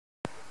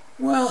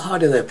Well, hi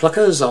there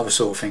pluckers, I've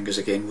Sore Fingers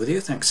again with you.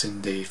 Thanks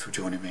indeed for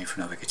joining me for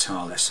another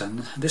guitar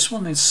lesson. This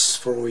one is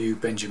for all you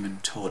Benjamin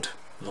Todd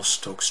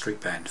Lost Dog Street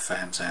Band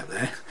fans out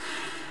there.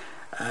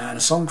 And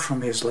a song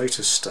from his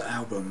latest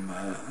album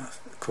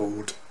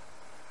called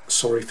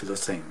Sorry for the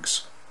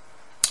Things.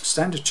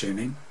 Standard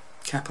tuning,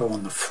 capo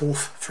on the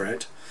 4th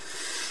fret,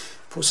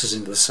 puts us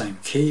into the same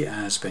key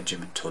as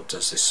Benjamin Todd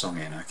does this song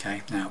in,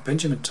 okay? Now,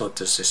 Benjamin Todd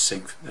does this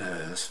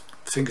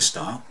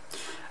fingerstyle.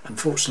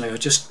 Unfortunately, I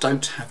just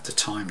don't have the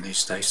time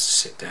these days to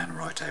sit down and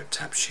write out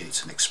tab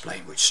sheets and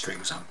explain which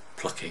strings I'm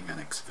plucking and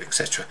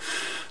etc.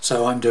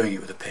 So I'm doing it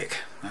with a pick.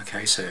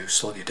 Okay, so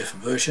slightly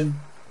different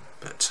version,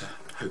 but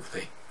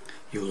hopefully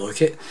you'll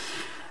like it.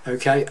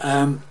 Okay,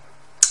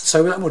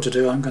 so without more to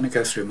do, I'm going to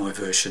go through my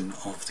version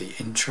of the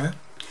intro.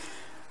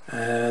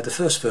 The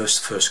first verse,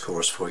 the first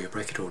chorus for you,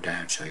 break it all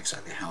down, show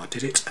exactly how I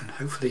did it, and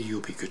hopefully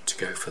you'll be good to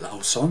go for the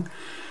whole song.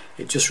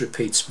 It just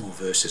repeats more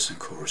verses and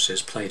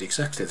choruses, played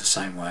exactly the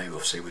same way,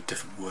 obviously with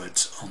different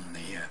words on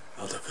the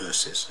other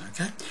verses.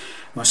 Okay,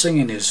 my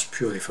singing is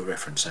purely for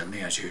reference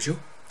only, as usual.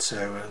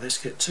 So let's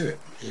get to it.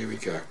 Here we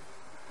go.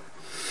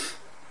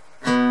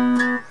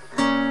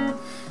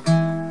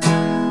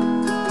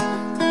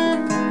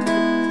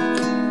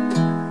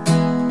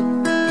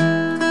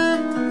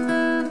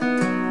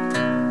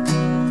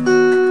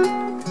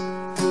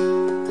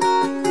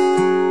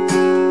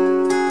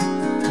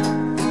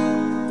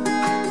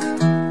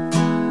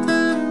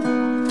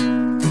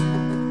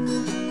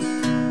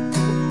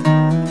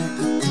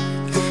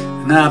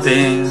 And I've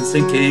been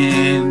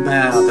thinking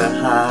about the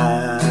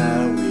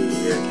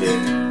highway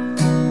again.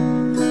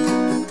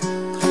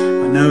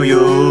 I know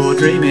you're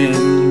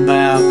dreaming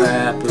about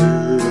that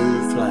blue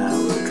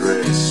flower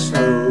dress.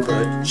 Oh,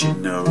 but you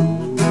know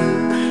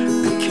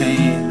we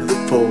can't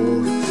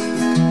afford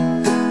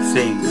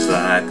things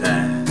like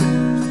that.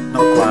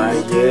 Not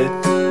quite yet.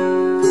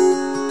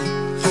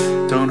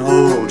 Don't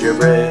hold your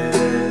breath.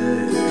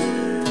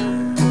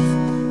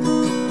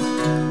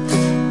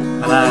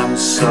 And I'm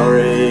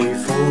sorry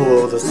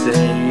for the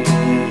things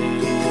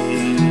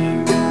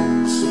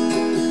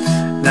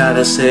that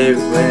I said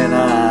when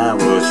I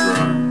was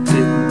wrong.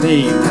 Didn't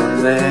mean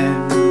them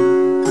then.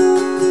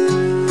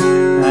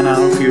 And I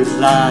hope you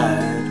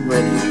lied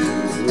when you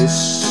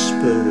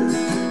whispered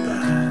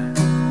goodbye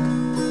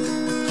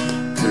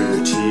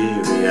through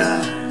teary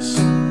eyes.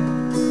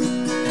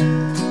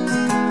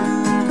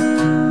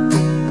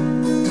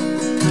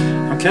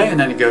 Okay, and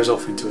then it goes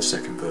off into a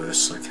second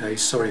verse. Okay,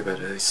 sorry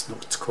about it, it's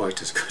not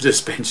quite as good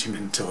as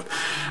Benjamin Todd,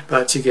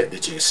 but you get the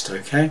gist.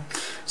 Okay,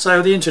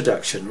 so the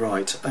introduction,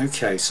 right?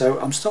 Okay, so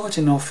I'm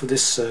starting off with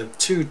this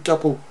 2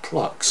 double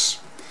plucks.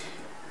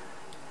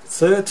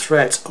 3rd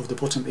fret of the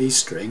bottom E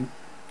string,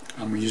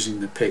 I'm using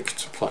the pick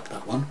to pluck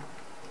that one,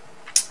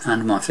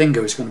 and my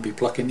finger is going to be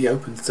plucking the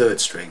open 3rd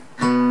string.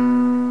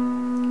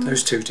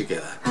 Those two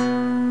together.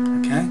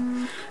 Okay,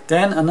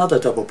 then another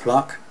double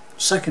pluck,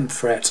 2nd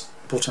fret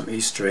bottom E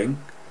string,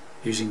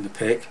 using the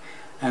pick,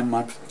 and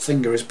my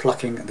finger is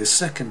plucking the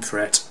 2nd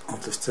fret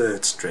of the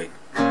 3rd string.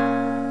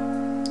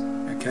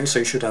 Okay, so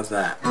you should have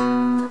that.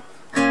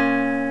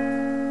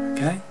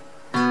 Okay,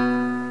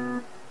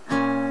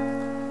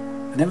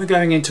 and then we're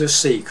going into a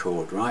C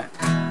chord, right?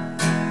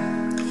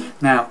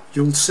 Now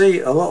you'll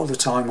see a lot of the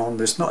time on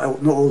this, not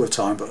all the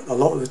time, but a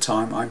lot of the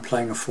time I'm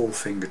playing a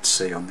 4-fingered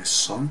C on this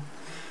song.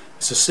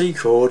 It's a C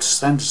chord,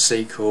 standard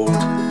C chord,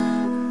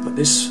 but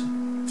this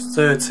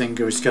 3rd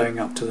finger is going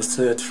up to the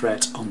 3rd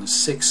fret on the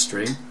 6th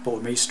string,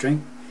 bottom E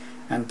string,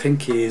 and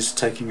pinky is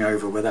taking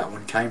over where that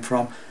one came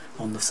from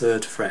on the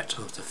 3rd fret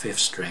of the 5th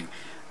string.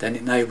 Then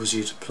it enables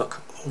you to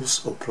pluck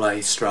or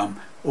play,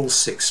 strum all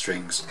 6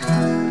 strings,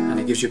 and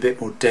it gives you a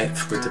bit more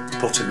depth with the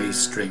bottom E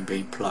string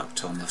being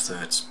plucked on the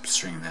 3rd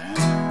string there.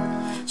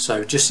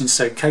 So just in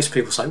case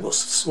people say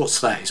what's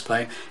that he's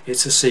playing,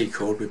 it's a C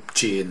chord with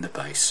G in the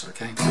bass.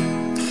 Okay,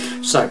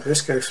 so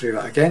let's go through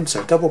that again.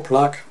 So double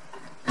pluck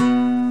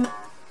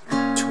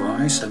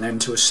twice and then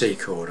to a C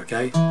chord.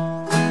 Okay,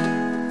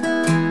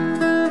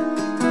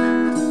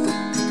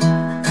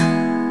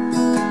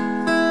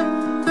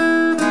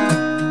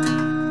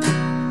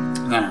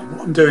 now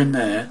what I'm doing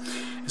there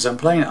is I'm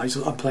playing the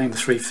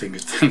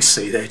 3-fingered thing.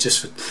 See there,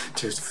 just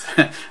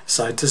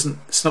so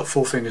it's not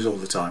 4 fingers all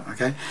the time.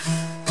 Okay,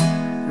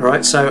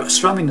 right, so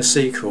strumming the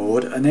C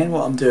chord, and then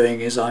what I'm doing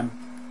is I'm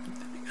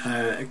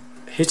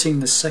hitting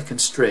the 2nd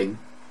string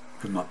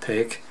with my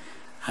pick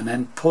and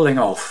then pulling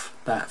off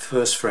that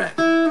 1st fret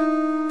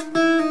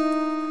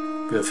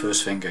with the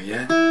 1st finger,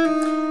 yeah,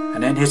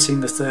 and then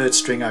hitting the 3rd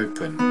string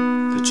open,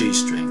 the G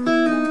string.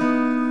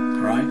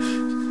 Right,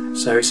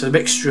 so it's a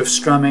mixture of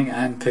strumming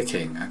and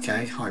picking.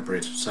 Okay,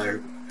 hybrid. So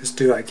let's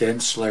do that again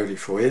slowly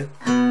for you.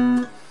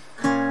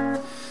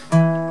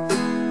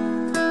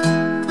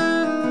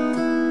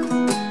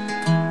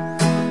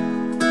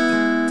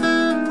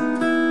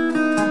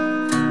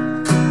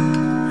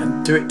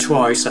 And do it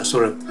twice, that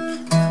sort of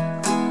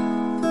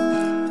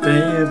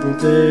and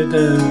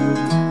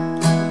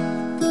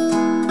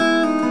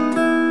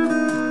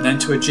then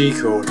to a G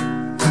chord,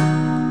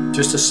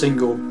 just a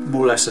single,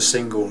 more or less a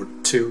single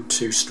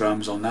two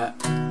strums on that.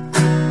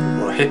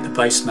 Well, I hit the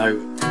bass note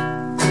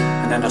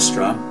and then a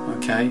strum,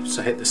 okay,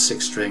 so hit the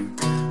 6th string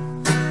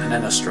and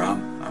then a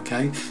strum,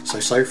 okay,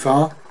 so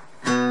far.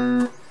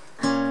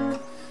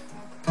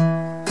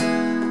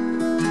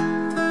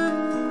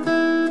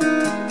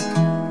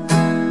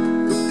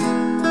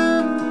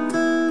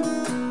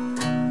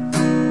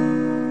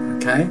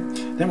 Okay,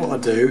 then what I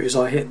do is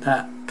I hit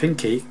that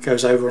pinky,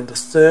 goes over on the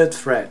 3rd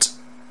fret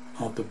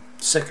of the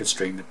 2nd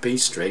string, the B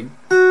string,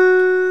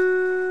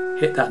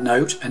 hit that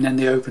note and then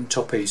the open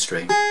top E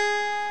string.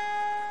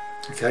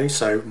 Okay,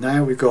 so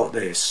now we've got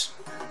this.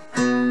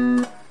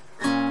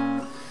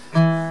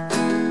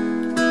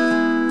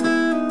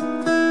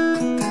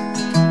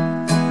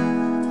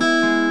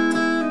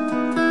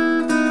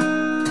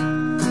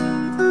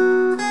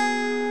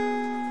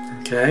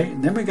 Okay,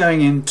 and then we're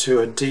going into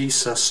a D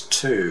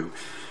sus2,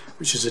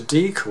 which is a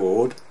D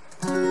chord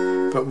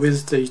but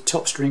with the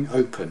top string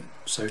open.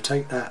 So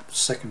take that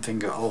 2nd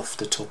finger off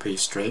the top E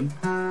string,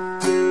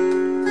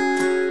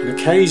 and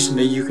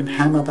occasionally you can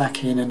hammer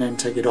back in and then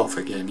take it off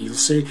again. You'll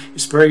see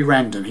it's very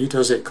random. He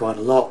does it quite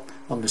a lot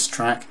on this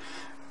track,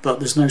 but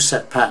there's no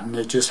set pattern,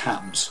 it just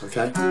happens,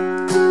 okay?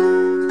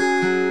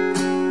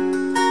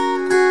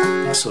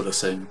 That sort of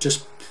thing.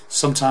 Just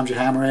sometimes you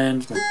hammer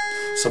in,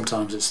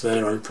 sometimes it's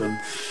there open.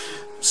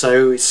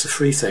 So it's a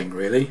free thing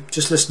really.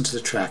 Just listen to the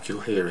track,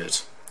 you'll hear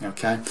it.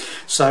 Okay,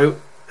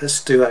 so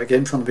let's do that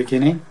again from the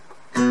beginning.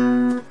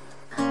 I'll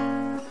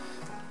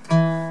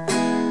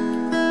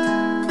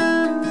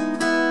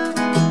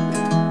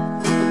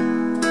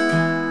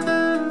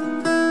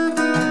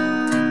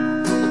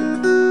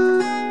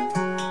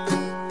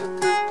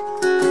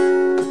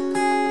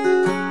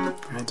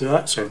do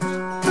that, so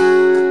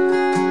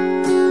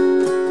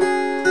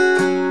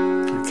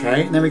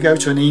okay, and then we go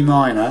to an E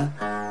minor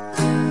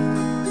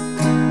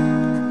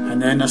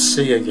and then a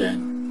C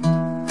again.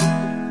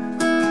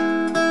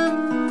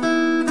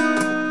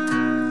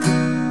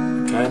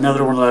 Okay,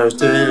 another one of those.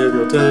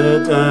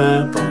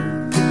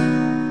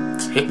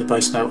 Hit the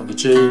bass note on the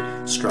G,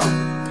 strum,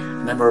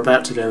 and then we're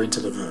about to go into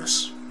the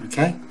verse.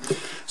 Okay,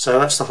 so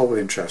that's the whole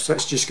intro. So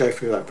let's just go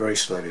through that very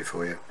slowly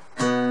for you.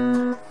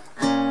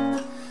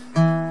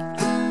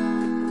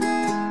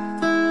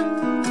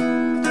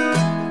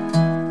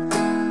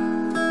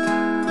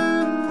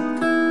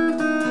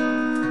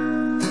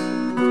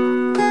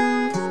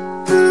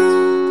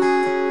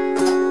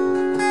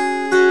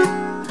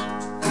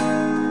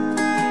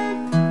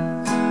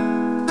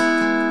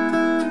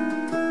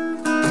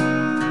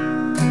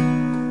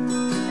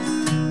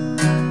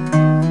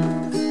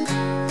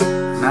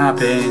 I've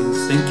been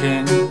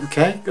thinking.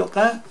 Okay, got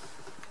that?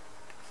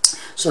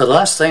 So the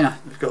last thing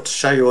I've got to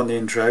show you on the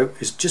intro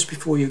is just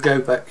before you go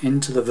back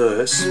into the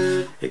verse,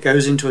 it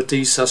goes into a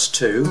D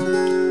sus2.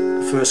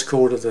 The first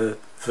chord of the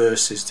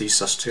verse is D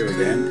sus2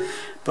 again.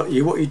 But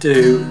what you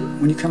do,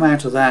 when you come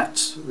out of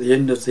that, the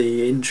end of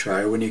the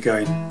intro, when you're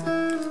going,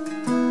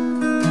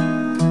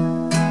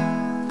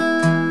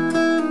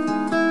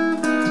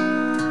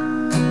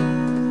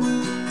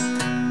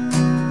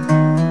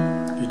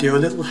 you do a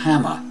little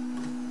hammer.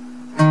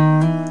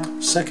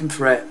 2nd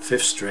fret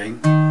 5th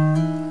string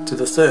to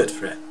the 3rd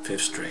fret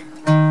 5th string,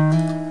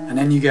 and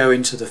then you go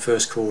into the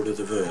first chord of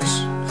the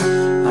verse.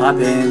 I've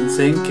been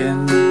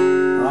thinking,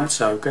 right,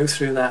 so go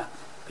through that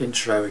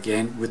intro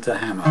again with the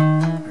hammer,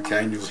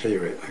 okay, and you'll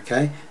hear it.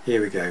 Okay,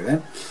 here we go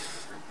then.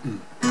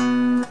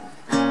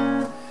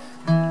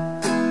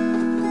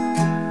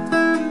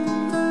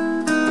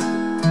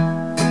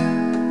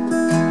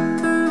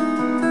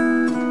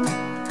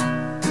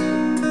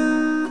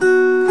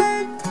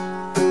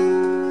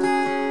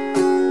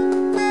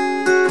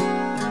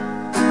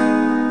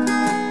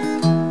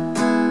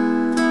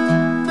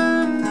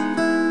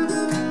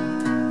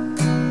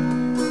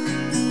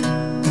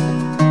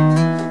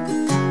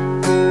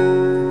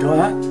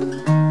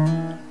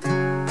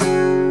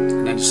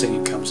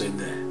 Singing comes in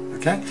there.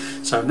 Okay,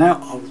 so now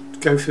I'll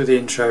go through the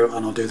intro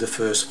and I'll do the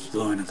first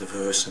line of the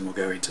verse and we'll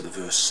go into the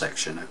verse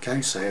section.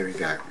 Okay, so here we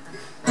go.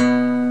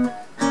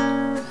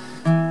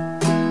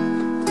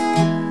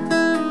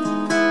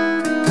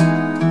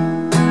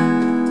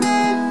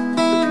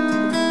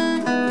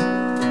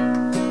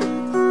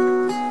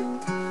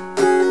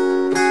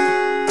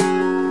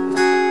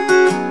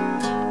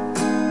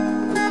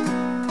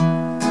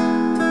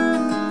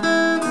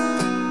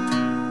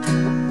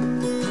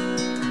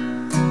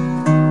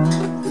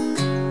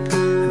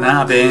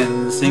 I've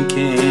been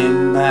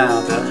thinking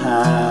about the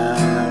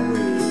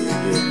highway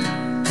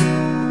again.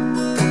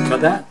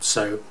 Got that?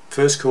 So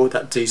first chord,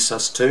 that D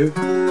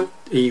sus2,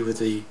 E with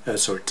the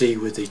D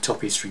with the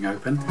top E string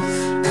open.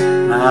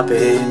 I've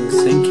been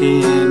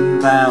thinking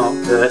about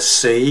the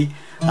C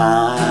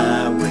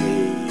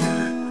highway.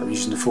 I'm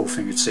using the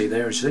 4-fingered C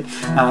there, actually.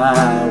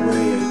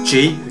 Highway,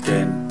 G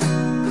again.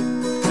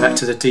 Back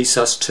to the D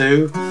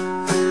sus2.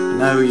 I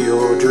know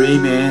you're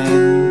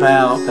dreaming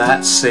about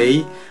that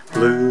C.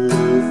 Blue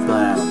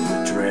flower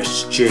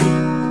dress G.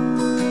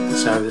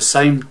 So the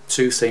same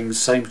two things,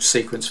 same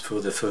sequence for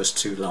the first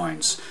two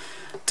lines.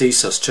 D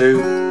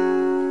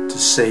sus2 to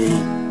C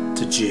to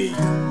to G,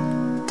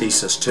 D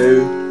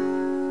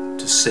sus2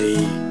 to C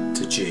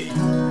to G.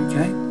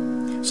 Okay,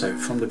 so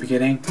from the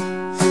beginning.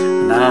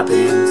 And I've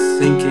been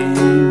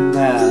thinking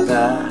about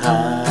the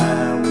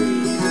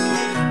highway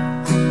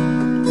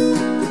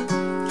again.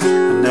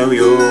 I know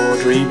you're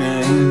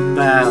dreaming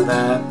about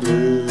that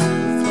blue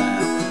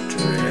flower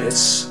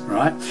dress.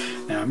 Right,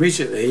 now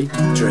immediately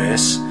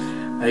dress,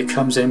 it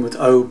comes in with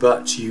oh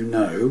but you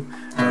know,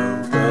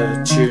 oh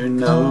but you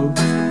know,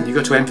 and you've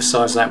got to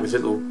emphasise that with a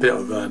little bit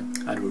of a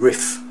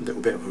riff,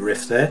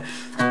 there.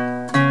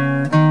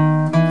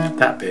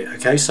 That bit,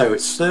 okay, so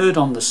it's third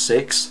on the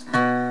 6th,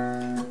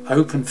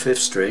 open 5th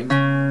string,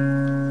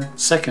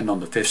 2nd on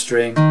the 5th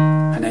string,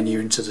 and then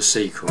you're into the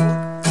C chord.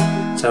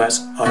 So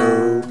that's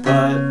oh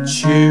but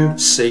you,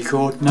 C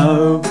chord,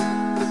 no,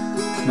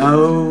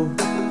 no,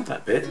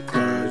 that bit,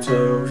 but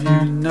oh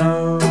you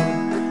know, we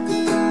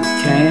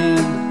can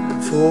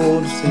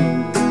afford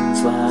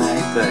things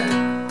like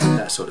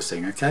that sort of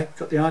thing, okay,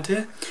 got the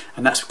idea?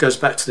 And that goes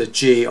back to the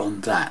G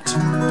on that.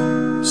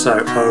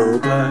 So oh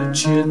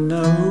but you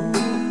know,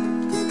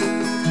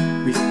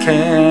 we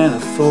can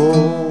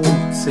afford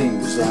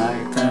things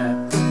like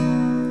that.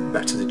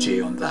 Back to the G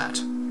on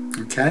that.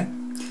 Okay?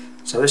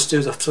 So let's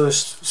do the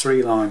first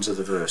 3 lines of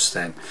the verse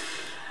then.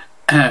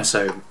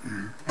 So,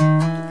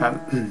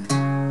 I've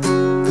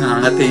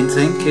been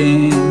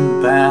thinking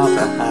about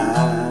the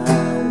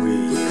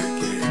highway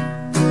again.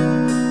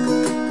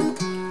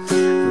 I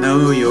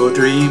know you're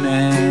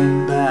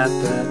dreaming about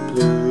that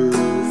blue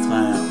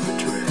flower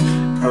dress.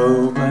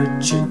 Oh,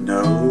 but you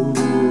know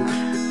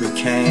we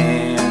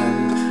can't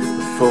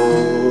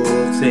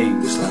afford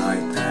things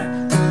like that.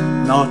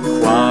 Not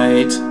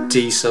quite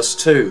D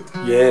sus2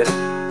 yet.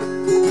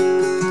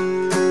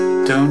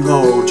 Don't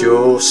hold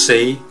your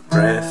C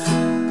breath,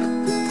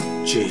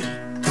 G.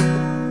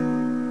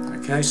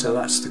 Okay, so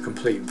that's the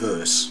complete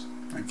verse.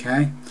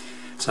 Okay,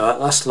 so that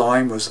last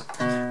line was,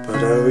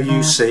 but oh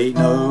you see,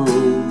 no, we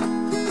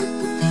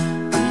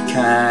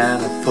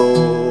can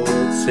afford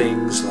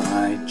things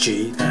like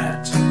G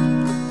that.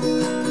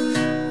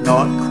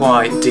 Not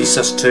quite D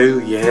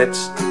sus2 yet.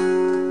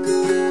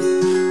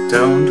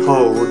 Don't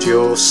hold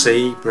your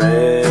C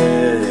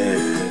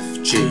breath,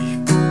 G.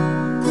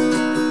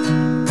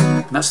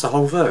 And that's the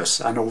whole verse,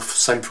 and all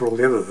same for all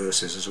the other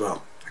verses as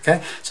well.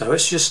 Okay, so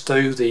let's just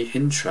do the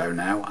intro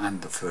now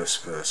and the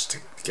first verse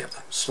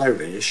together,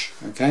 slowly-ish.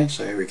 Okay,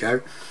 so here we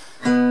go.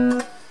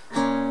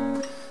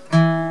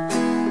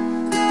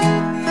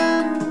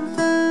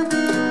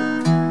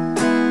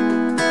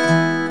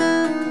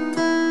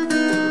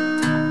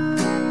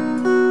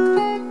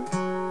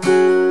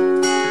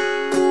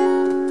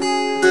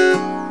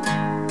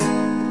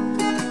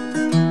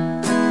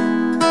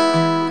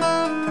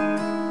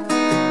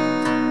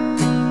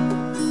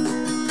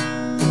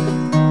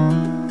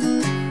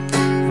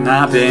 And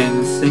I've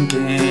been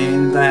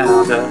thinking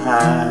about the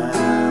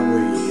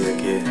highway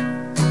again.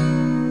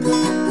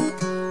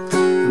 I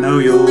know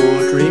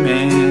you're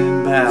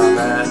dreaming about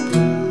that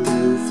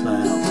blue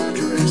flower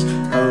dress.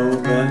 Oh,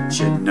 but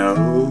you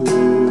know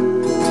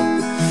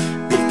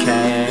we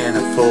can't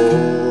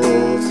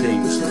afford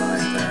things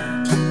like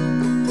that.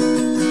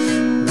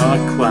 Not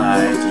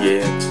quite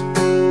yet.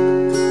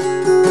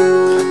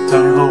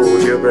 Don't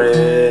hold your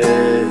breath.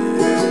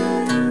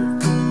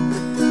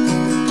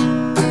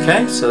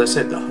 Okay, so that's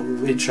it, the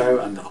whole intro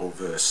and the whole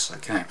verse.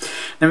 Okay,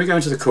 then we go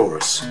into the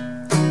chorus.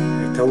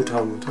 Don't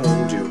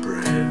hold your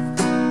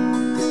breath.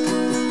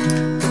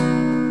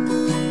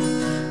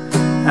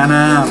 And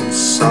I'm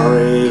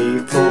sorry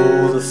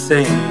for the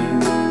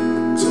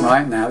things.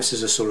 Right, now this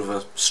is a sort of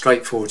a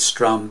straightforward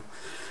strum.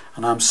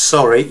 And I'm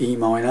sorry, E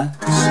minor,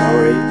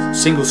 sorry,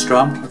 single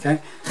strum, okay.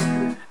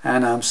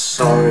 And I'm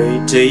sorry,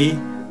 D,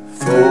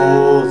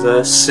 for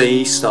the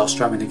C, start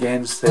strumming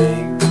again,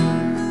 things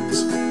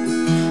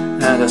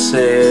that I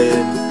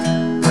said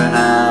when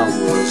I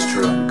was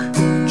drunk,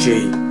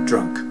 G,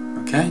 drunk,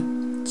 okay?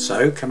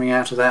 So, coming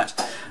out of that,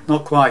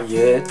 not quite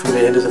yet, from the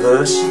end of the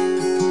verse,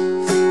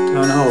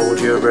 don't hold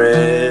your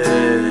breath.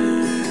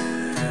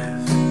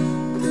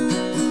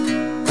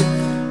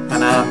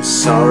 And I'm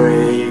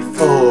sorry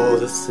for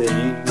the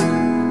things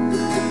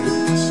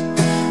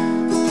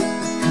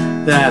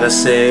that I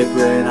said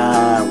when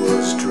I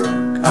was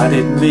drunk. I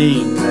didn't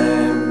mean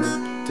them,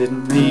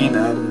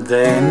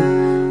 then.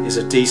 Is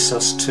a D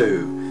sus2,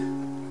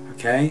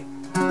 okay?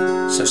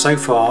 So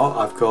far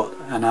I've got,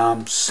 and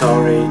I'm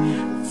sorry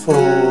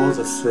for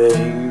the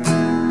things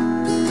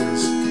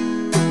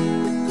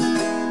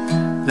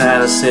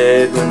that I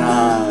said when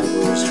I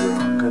was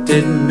drunk. I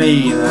didn't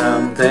mean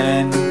them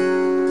then,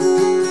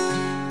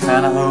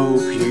 and I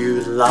hope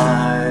you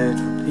lied,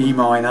 E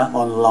minor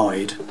on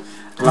lied,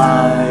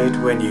 lied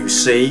when you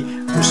see,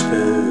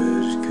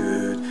 whispered,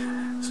 good,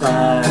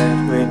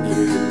 lied when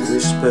you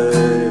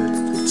whispered,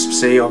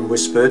 C on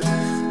whispered,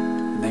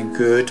 and then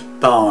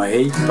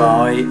goodbye,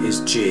 bye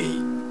is G,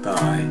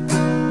 bye,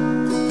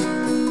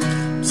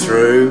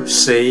 through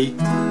C,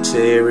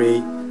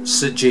 teary,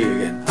 C, G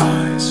again,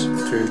 eyes,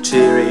 through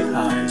teary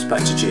eyes,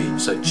 back to G,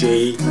 so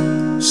G,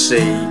 C,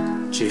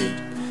 G,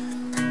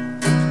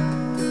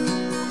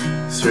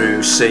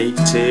 through C,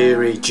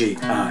 teary G,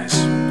 eyes.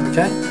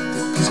 Okay,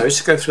 so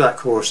let's go through that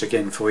chorus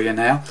again for you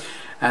now.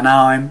 And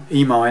I'm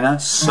E minor,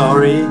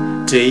 sorry,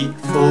 D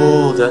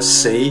for the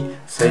C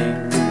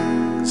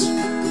things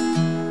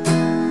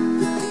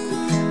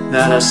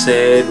that I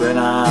said when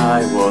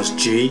I was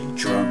G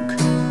drunk.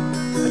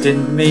 I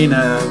didn't mean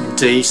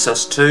D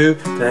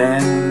sus2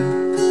 then.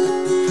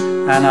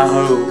 And I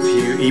hope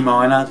you E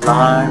minor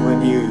lie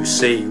when you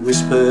see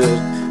whispered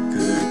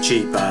good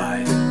G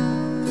bye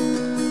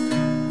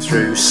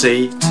through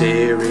C,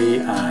 teary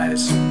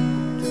eyes.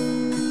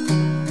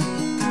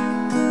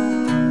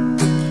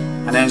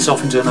 And then it's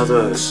off into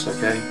another verse,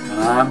 okay? And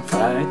I'm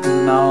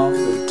fighting off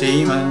the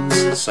demons,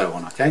 and so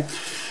on, okay?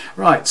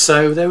 Right,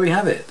 so there we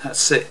have it,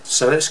 that's it.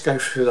 So let's go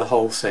through the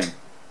whole thing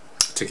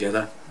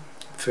together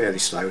fairly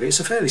slowly. It's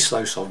a fairly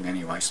slow song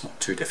anyway, it's not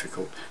too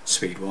difficult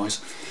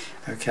speed-wise.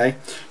 Okay,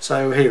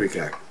 so here we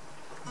go.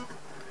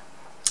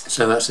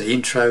 So that's the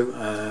intro,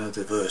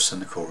 the verse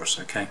and the chorus,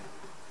 okay?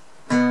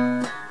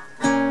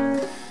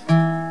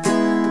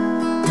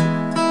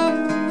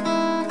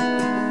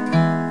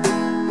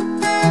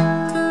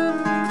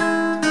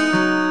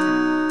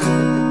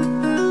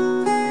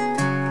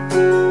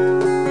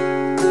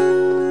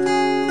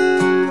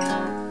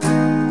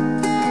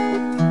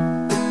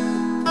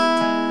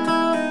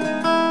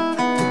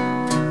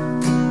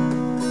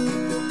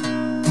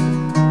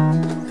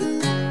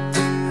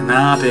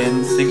 I've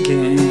been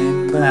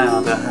thinking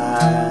about the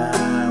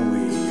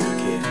highway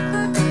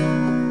again.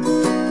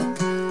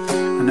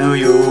 I know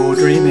you're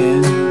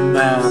dreaming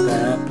about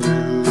that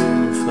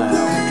blue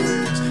flower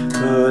dress,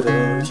 but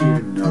don't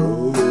you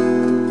know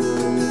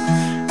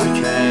we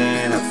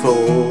can't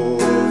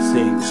afford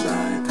things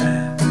like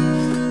that,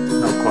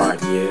 not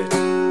quite yet.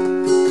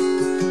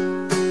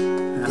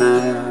 And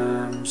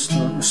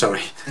I'm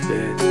sorry,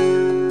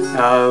 yeah.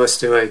 Oh, let's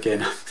do it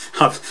again.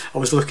 I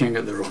was looking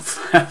at the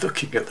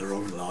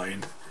wrong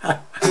line.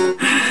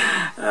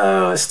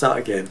 Oh, let's start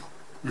again.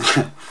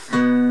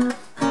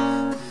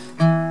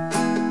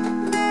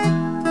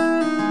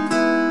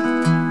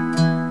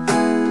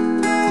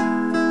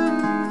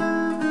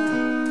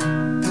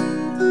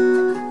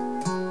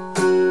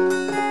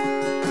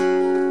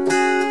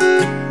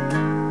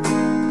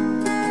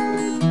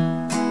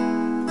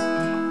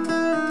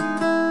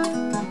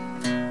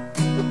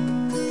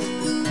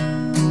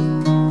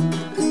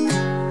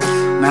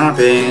 I've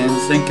been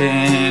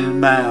thinking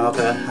about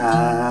the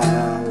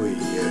highway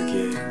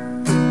again.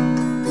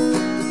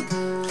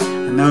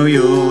 I know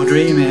you're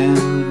dreaming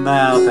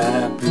about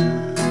that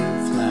blue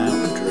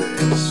flower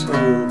dress,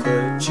 oh,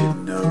 but you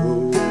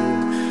know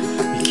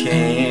you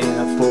can't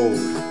afford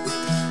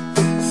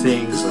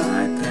things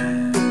like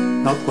that,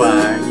 not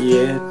quite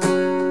yet.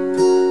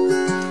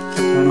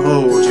 Don't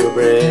hold your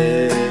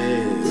breath.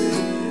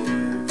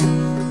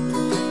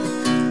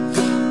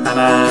 And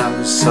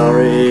I'm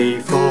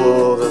sorry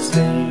for the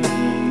things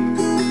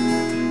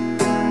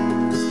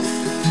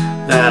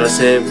that I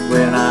said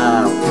when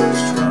I was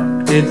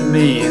drunk. Didn't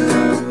mean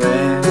them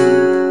then.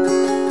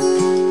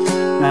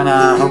 And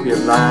I hope you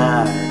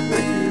lied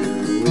when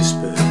you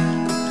whispered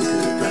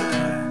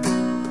goodbye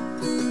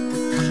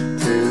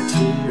through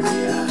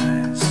teary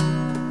eyes.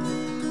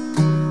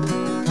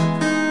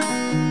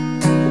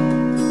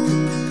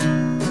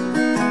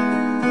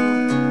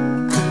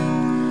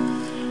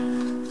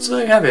 So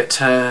there you have it.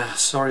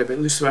 Sorry, a bit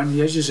loose around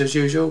the edges as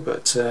usual,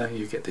 but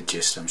you get the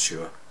gist, I'm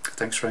sure.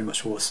 Thanks very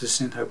much for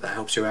listening. Hope that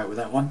helps you out with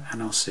that one,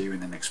 and I'll see you in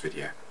the next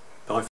video.